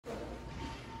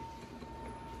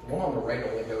The one on the right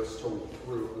only goes through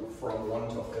from 1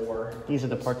 to 4. These are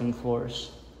the parking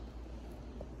floors.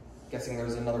 Guessing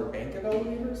there's another bank of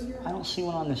elevators here? I don't see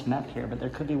one on this map here, but there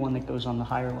could be one that goes on the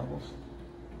higher levels.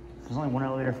 There's only one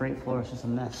elevator for 8 floors, it's a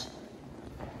mess.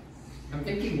 I'm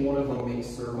thinking one of them may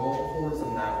serve all the floors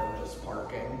and that one just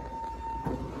parking.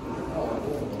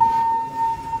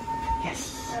 Oh.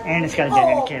 Yes! And it's got a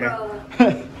dead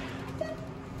indicator.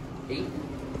 8?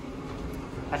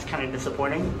 That's kind of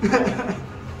disappointing.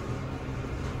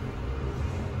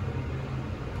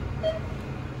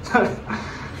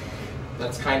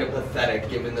 That's kind of pathetic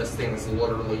given this thing's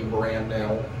literally brand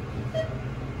new.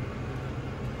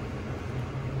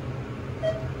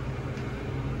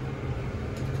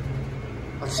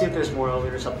 Let's see if there's more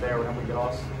elevators up there when we get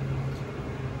off.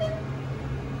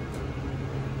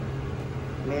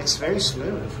 I mean, it's very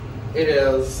smooth. It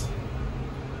is.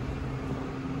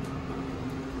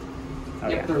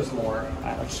 Okay. Yep, there's more.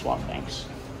 Alright, let's swap banks.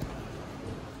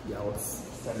 Yeah, let's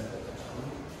send it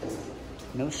down.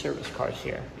 No service cars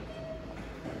here.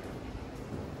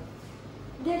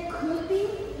 There could be,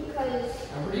 because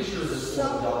I'm pretty sure there's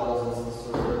some doubles and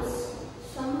some service.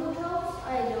 some hotels,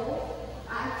 I know,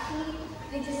 actually,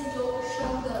 they just don't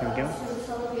show the Here we go. service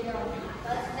elevator on the map.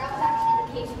 That was actually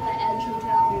the case with the Edge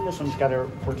Hotel. And this one's got a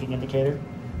working indicator.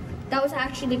 That was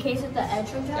actually the case with the Edge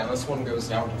Hotel. Yeah, this one goes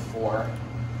down to 4.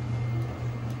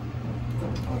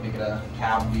 Let me get a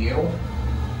cab view.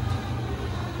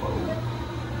 Whoa.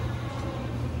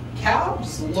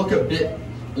 Cabs look a bit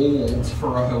old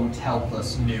for a hotel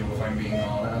this new, if I'm being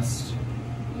honest.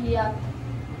 Yep.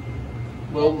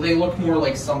 Well, they look more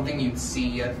like something you'd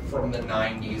see from the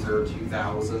 90s or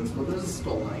 2000s, but this is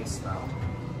still nice though.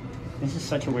 This is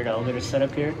such a weird elevator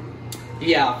setup here.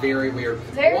 Yeah, very weird.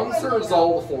 One serves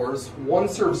all the floors, one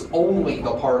serves only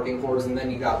the parking floors, and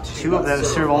then you got Two of them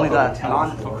serve only the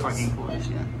non-parking floors. floors,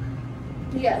 yeah.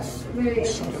 Yes, very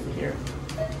Let's see over here.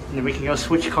 And then we can go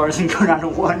switch cars and go down to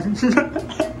 1. That'd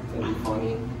be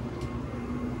funny.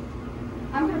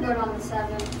 I'm gonna go down to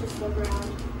 7, just look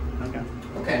around. Okay.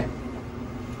 Okay.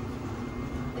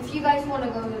 If you guys want to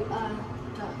go to the lobby,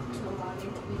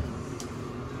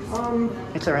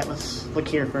 It's alright, let's look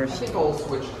here I first. think I'll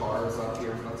switch cars up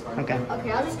here, if that's fine. Okay.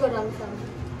 okay, I'll just go down to 7.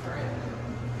 Alright.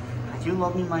 I do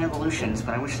love me my evolutions,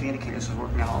 but I wish the indicators was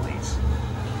working on all these.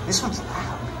 This one's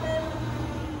loud.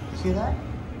 You hear that?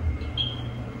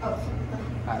 Oh.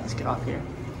 Alright, let's get off here.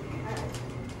 Alright.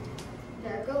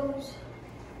 There it goes.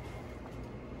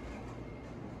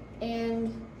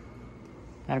 And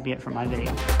That'll be it for my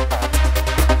video.